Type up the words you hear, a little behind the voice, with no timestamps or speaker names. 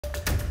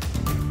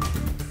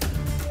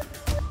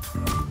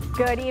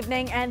Good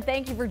evening and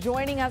thank you for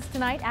joining us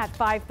tonight at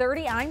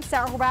 5:30. I'm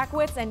Sarah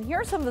Horbacewicz and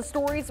here are some of the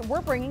stories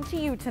we're bringing to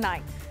you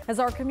tonight. As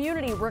our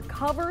community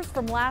recovers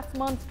from last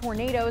month's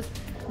tornadoes,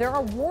 there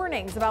are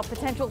warnings about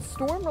potential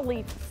storm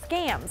relief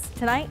scams.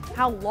 Tonight,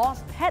 how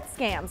lost pet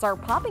scams are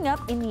popping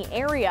up in the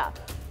area.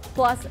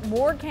 Plus,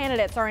 more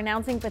candidates are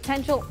announcing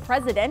potential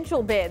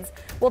presidential bids.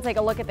 We'll take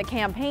a look at the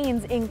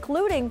campaigns,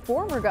 including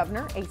former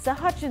Governor Asa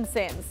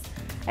Hutchinson's.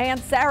 And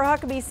Sarah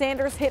Huckabee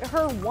Sanders hit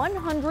her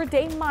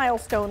 100-day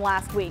milestone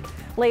last week.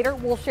 Later,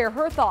 we'll share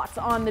her thoughts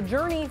on the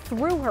journey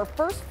through her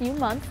first few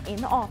months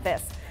in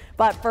office.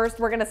 But first,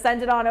 we're going to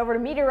send it on over to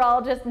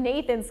meteorologist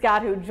Nathan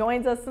Scott, who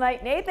joins us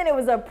tonight. Nathan, it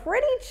was a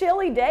pretty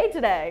chilly day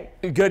today.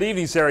 Good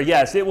evening, Sarah.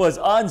 Yes, it was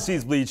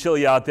unseasonably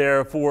chilly out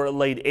there for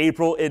late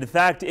April. In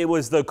fact, it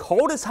was the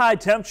coldest high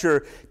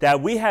temperature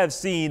that we have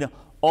seen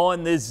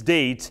on this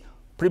date,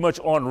 pretty much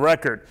on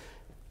record.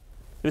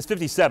 It was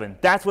 57.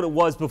 That's what it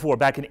was before,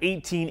 back in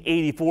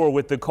 1884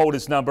 with the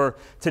coldest number.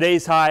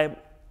 Today's high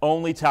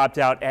only topped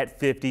out at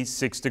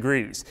 56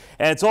 degrees.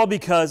 And it's all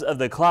because of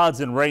the clouds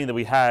and rain that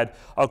we had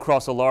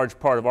across a large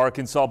part of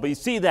Arkansas. But you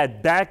see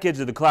that back edge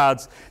of the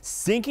clouds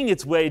sinking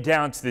its way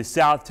down to the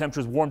south.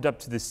 Temperatures warmed up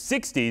to the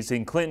 60s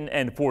in Clinton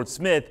and Fort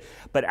Smith.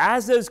 But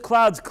as those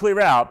clouds clear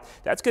out,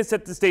 that's going to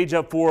set the stage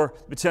up for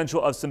the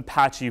potential of some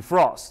patchy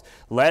frost.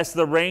 Last of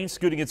the rain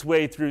scooting its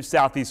way through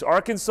southeast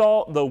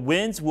Arkansas. The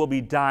winds will be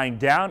dying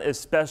down,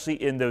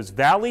 especially in those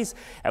valleys.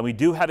 And we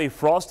do have a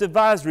frost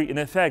advisory in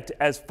effect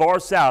as far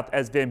south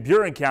as Van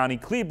Buren County,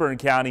 Cleburne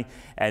County,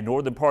 and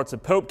northern parts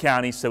of Pope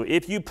County. So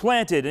if you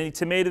planted any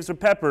tomatoes or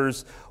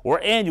peppers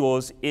or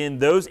annuals in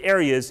those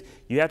areas,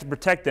 you have to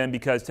protect them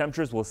because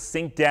temperatures will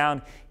sink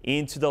down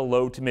into the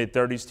low to mid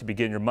 30s to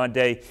begin your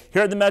Monday.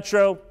 Here in the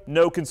metro,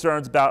 no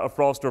concerns about a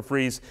frost or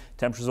freeze.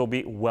 Temperatures will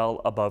be well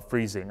above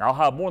freezing. I'll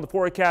have more on the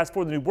forecast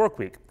for the new work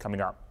week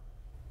coming up.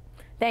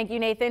 Thank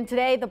you, Nathan.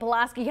 Today, the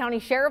Pulaski County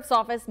Sheriff's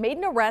Office made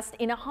an arrest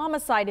in a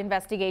homicide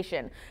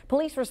investigation.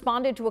 Police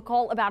responded to a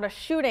call about a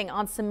shooting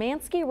on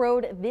Samansky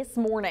Road this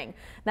morning.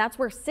 That's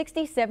where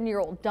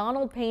 67-year-old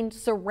Donald Payne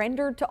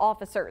surrendered to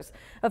officers.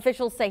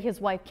 Officials say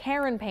his wife,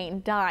 Karen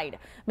Payne, died.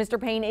 Mr.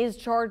 Payne is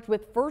charged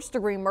with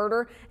first-degree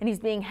murder, and he's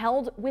being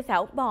held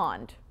without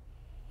bond.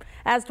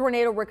 As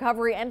tornado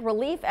recovery and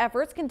relief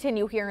efforts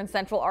continue here in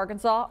central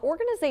Arkansas,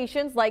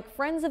 organizations like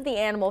Friends of the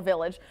Animal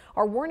Village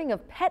are warning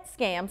of pet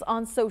scams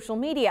on social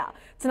media.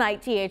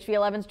 Tonight, THV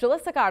 11's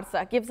Jalissa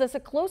Garza gives us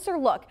a closer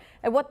look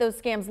at what those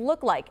scams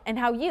look like and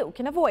how you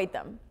can avoid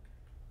them.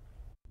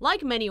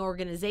 Like many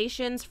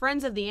organizations,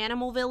 Friends of the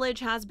Animal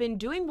Village has been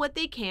doing what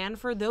they can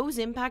for those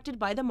impacted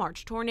by the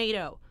March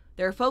tornado.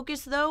 Their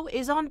focus, though,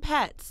 is on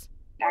pets.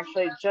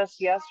 Actually,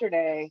 just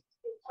yesterday,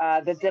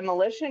 the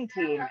demolition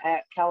team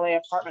at Calais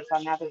Apartments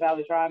on Napa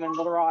Valley Drive in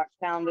Little Rock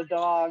found the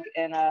dog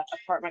in an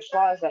apartment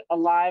closet,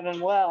 alive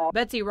and well.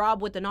 Betsy Robb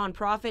with the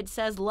nonprofit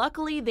says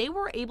luckily they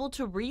were able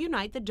to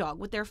reunite the dog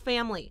with their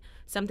family,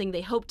 something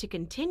they hope to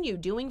continue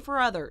doing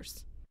for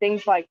others.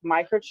 Things like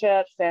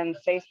microchips and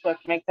Facebook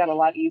make that a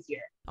lot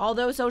easier.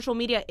 Although social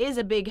media is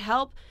a big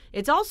help,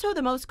 it's also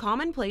the most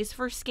common place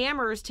for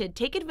scammers to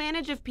take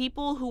advantage of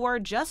people who are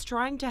just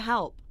trying to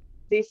help.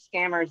 These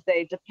scammers,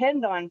 they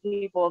depend on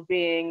people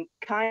being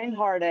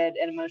kind-hearted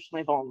and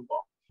emotionally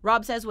vulnerable.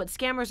 Rob says what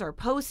scammers are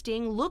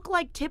posting look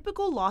like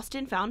typical lost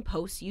and found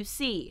posts you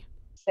see.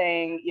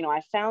 Saying,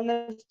 I found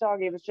this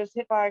dog, he was just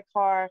hit by a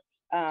car.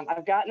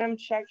 I've gotten him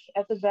checked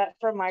at the vet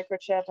for a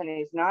microchip and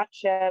he's not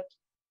chipped.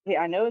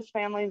 I know his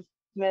family's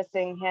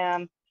missing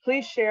him.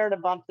 Please share to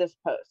bump this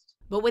post.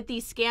 But with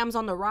these scams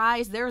on the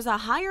rise, there's a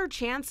higher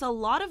chance a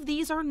lot of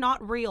these are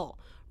not real.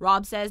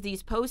 Rob says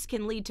these posts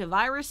can lead to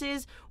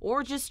viruses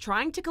or just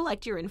trying to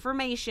collect your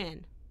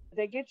information.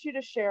 They get you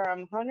to share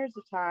them hundreds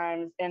of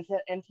times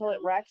until it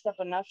racks up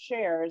enough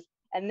shares,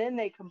 and then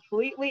they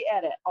completely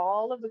edit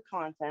all of the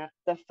content,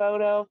 the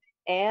photo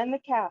and the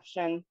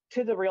caption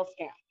to the real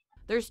scam.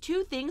 There's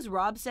two things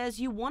Rob says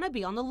you want to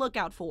be on the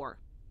lookout for.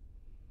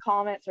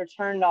 Comments are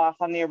turned off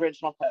on the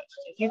original post.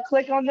 If you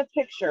click on the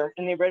picture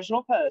in the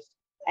original post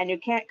and you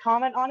can't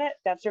comment on it,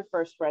 that's your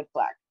first red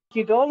flag. If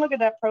you go and look at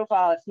that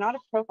profile, it's not a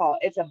profile,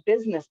 it's a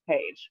business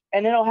page.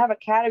 And it'll have a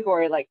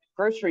category like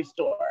grocery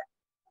store,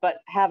 but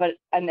have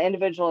an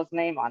individual's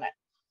name on it.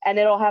 And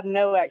it'll have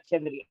no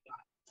activity on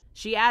it.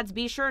 She adds,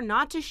 be sure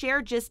not to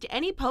share just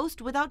any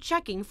post without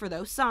checking for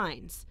those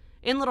signs.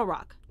 In Little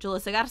Rock,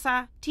 Jalissa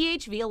Garza,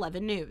 THV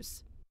 11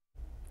 News.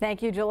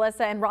 Thank you,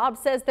 Jalissa. And Rob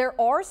says there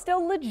are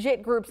still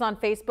legit groups on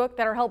Facebook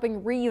that are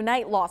helping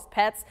reunite lost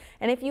pets.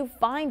 And if you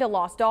find a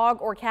lost dog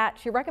or cat,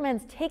 she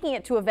recommends taking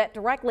it to a vet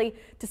directly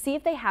to see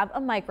if they have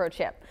a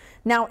microchip.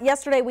 Now,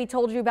 yesterday we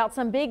told you about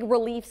some big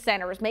relief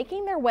centers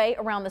making their way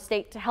around the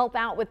state to help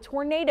out with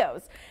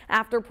tornadoes.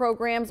 After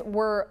programs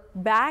were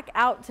back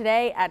out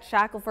today at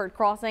Shackelford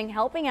Crossing,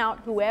 helping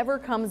out whoever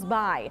comes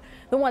by.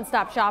 The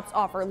one-stop shops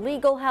offer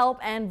legal help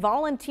and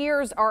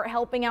volunteers are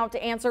helping out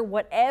to answer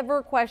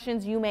whatever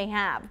questions you may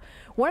have.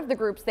 One of the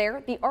groups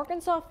there, the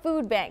Arkansas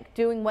Food Bank,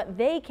 doing what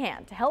they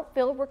can to help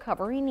fill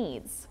recovery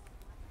needs.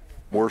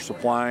 We're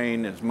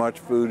supplying as much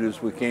food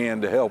as we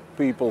can to help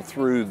people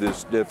through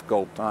this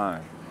difficult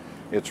time.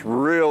 It's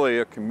really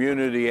a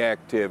community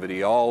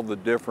activity, all the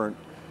different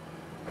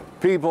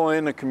people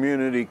in the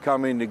community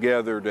coming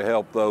together to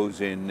help those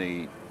in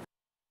need.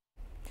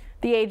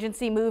 The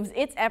agency moves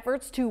its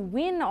efforts to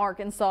win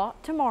Arkansas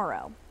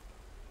tomorrow.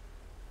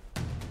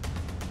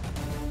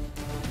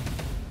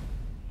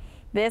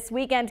 This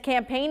weekend,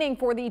 campaigning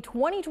for the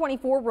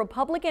 2024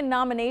 Republican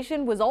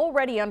nomination was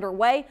already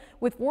underway,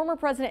 with former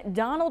President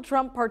Donald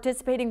Trump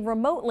participating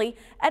remotely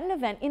at an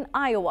event in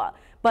Iowa.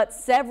 But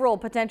several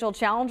potential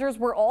challengers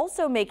were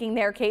also making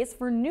their case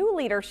for new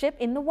leadership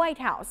in the White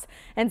House,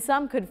 and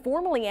some could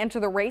formally enter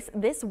the race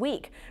this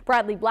week.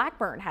 Bradley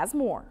Blackburn has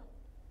more.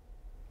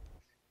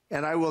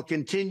 And I will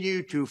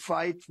continue to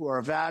fight for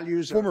our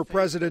values. Former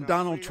President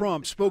Donald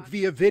Trump spoke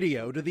via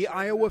video to the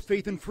Iowa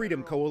Faith and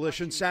Freedom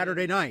Coalition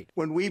Saturday night.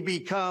 When we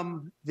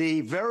become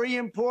the very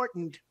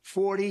important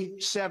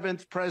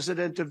 47th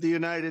president of the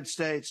United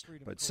States.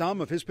 But some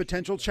of his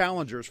potential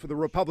challengers for the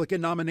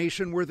Republican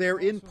nomination were there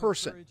in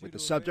person, with the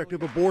subject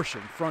of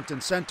abortion front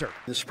and center.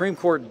 The Supreme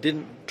Court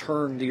didn't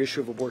turn the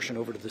issue of abortion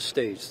over to the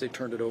states. They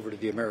turned it over to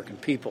the American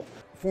people.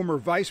 Former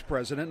Vice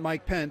President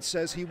Mike Pence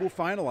says he will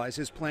finalize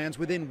his plans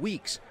within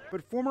weeks,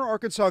 but former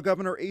Arkansas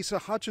Governor Asa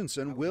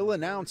Hutchinson will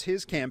announce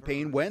his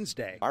campaign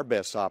Wednesday. Our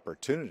best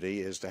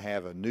opportunity is to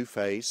have a new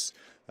face,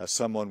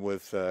 someone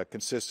with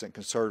consistent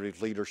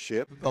conservative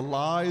leadership. The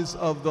lies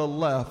of the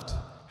left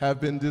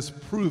have been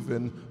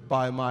disproven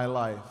by my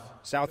life.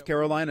 South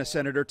Carolina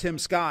Senator Tim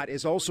Scott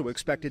is also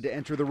expected to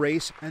enter the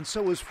race, and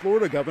so is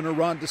Florida Governor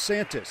Ron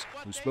DeSantis,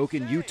 who spoke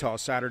in Utah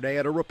Saturday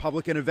at a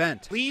Republican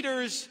event.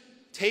 Leaders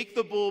take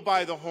the bull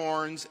by the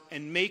horns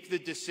and make the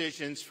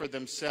decisions for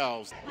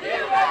themselves.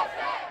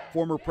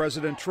 Former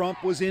President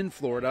Trump was in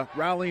Florida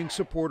rallying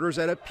supporters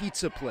at a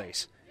pizza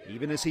place.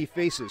 Even as he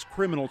faces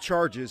criminal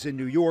charges in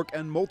New York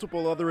and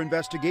multiple other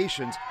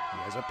investigations, he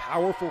has a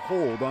powerful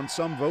hold on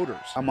some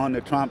voters. I'm on the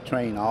Trump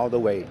train all the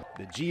way.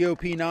 The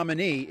GOP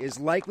nominee is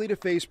likely to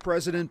face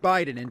President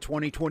Biden in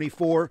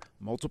 2024.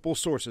 Multiple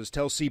sources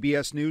tell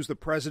CBS News the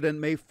president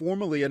may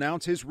formally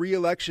announce his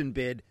re-election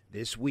bid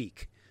this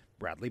week.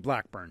 Bradley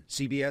Blackburn,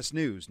 CBS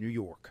News, New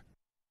York.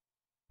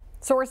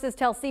 Sources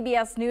tell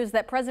CBS News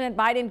that President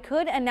Biden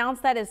could announce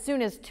that as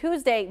soon as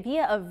Tuesday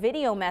via a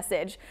video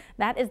message.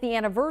 That is the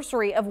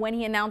anniversary of when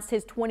he announced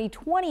his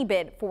 2020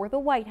 bid for the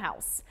White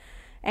House.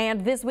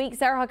 And this week,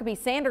 Sarah Huckabee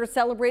Sanders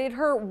celebrated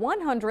her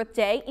 100th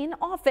day in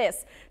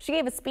office. She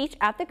gave a speech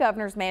at the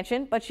governor's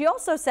mansion, but she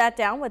also sat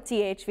down with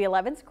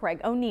THV11's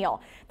Craig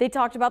O'Neill. They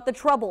talked about the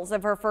troubles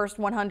of her first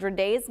 100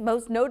 days,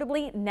 most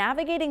notably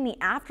navigating the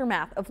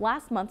aftermath of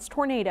last month's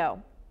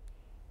tornado.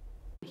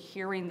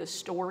 Hearing the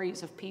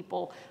stories of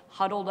people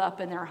huddled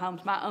up in their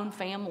homes, my own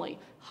family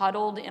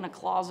huddled in a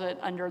closet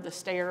under the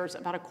stairs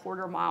about a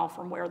quarter mile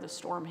from where the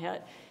storm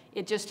hit.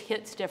 It just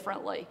hits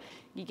differently.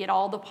 You get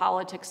all the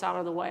politics out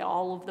of the way,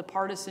 all of the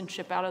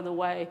partisanship out of the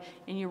way,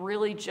 and you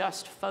really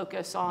just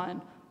focus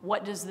on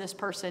what does this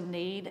person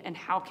need and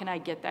how can I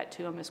get that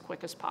to them as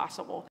quick as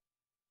possible.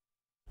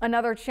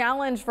 Another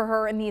challenge for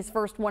her in these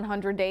first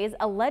 100 days,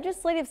 a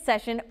legislative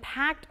session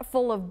packed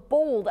full of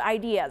bold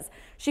ideas.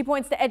 She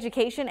points to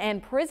education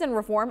and prison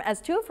reform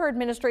as two of her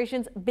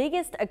administration's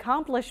biggest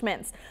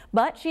accomplishments,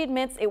 but she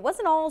admits it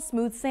wasn't all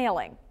smooth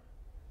sailing.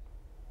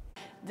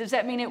 Does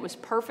that mean it was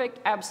perfect?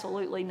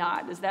 Absolutely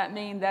not. Does that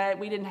mean that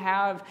we didn't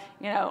have,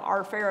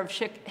 our fair of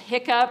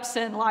hiccups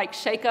and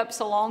shakeups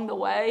along the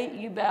way?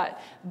 You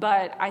bet.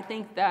 But I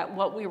think that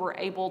what we were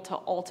able to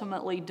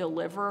ultimately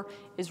deliver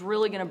is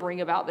really going to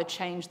bring about the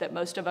change that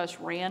most of us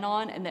ran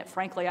on and that,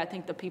 frankly, I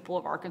think the people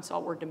of Arkansas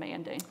were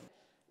demanding.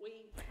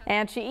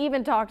 And she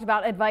even talked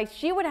about advice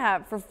she would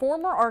have for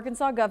former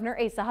Arkansas Governor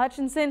Asa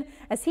Hutchinson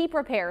as he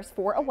prepares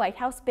for a White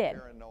House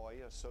bid.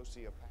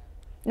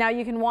 Now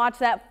you can watch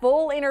that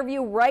full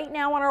interview right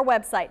now on our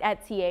website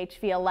at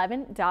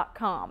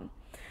thv11.com.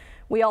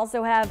 We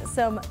also have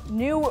some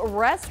new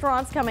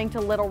restaurants coming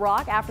to Little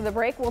Rock. After the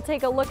break, we'll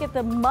take a look at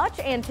the much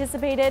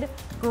anticipated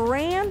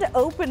grand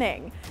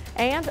opening.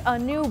 And a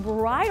new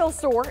bridal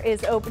store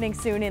is opening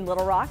soon in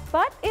Little Rock,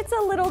 but it's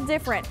a little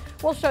different.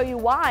 We'll show you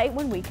why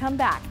when we come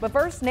back. But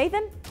first,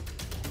 Nathan.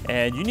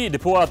 And you need to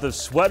pull out the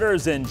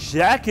sweaters and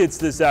jackets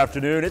this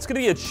afternoon. It's going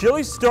to be a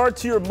chilly start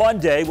to your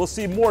Monday. We'll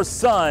see more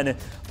sun,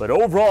 but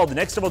overall, the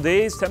next several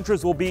days,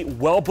 temperatures will be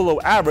well below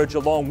average.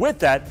 Along with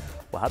that,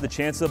 we'll have the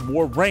chance of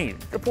more rain.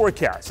 Your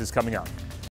forecast is coming up.